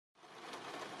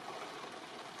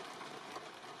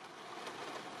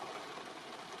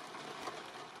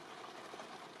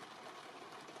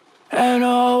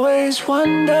always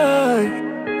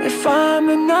wonder if I'm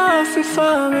enough, if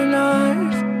I'm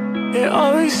enough. It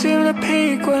always seemed to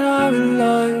peak when I'm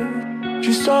alive.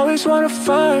 Just always wanna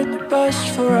find the best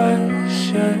for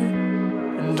us, yeah.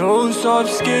 And old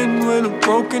soft skin with a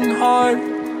broken heart.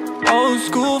 Old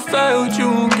school failed, you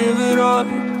won't give it up.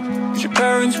 Your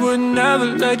parents would never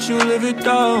let you live it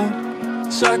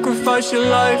down. Sacrifice your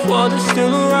life while they're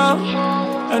still around.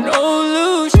 An old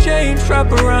loose chain wrap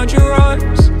around your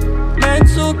arms.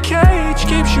 Mental cage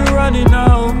keeps you running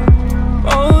out.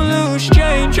 Old loose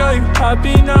change, are you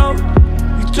happy now?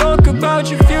 You talk about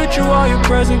your future while your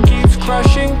present keeps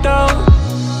crashing down.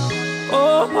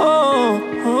 Oh, oh,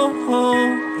 oh, oh,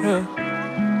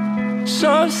 yeah.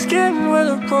 Soft skin with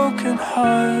a broken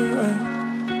heart.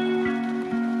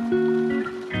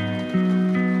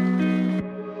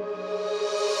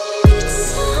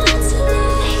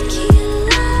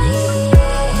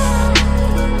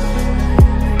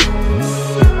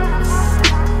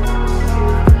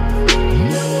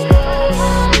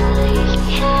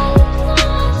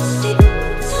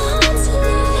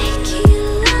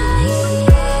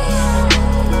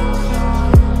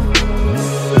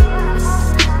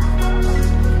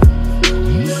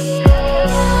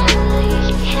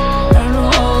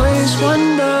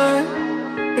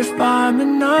 I'm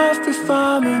enough if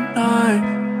I'm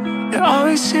enough. It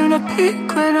always seemed to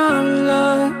peak when I'm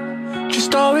alive.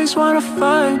 Just always wanna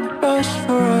find the best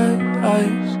for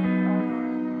us.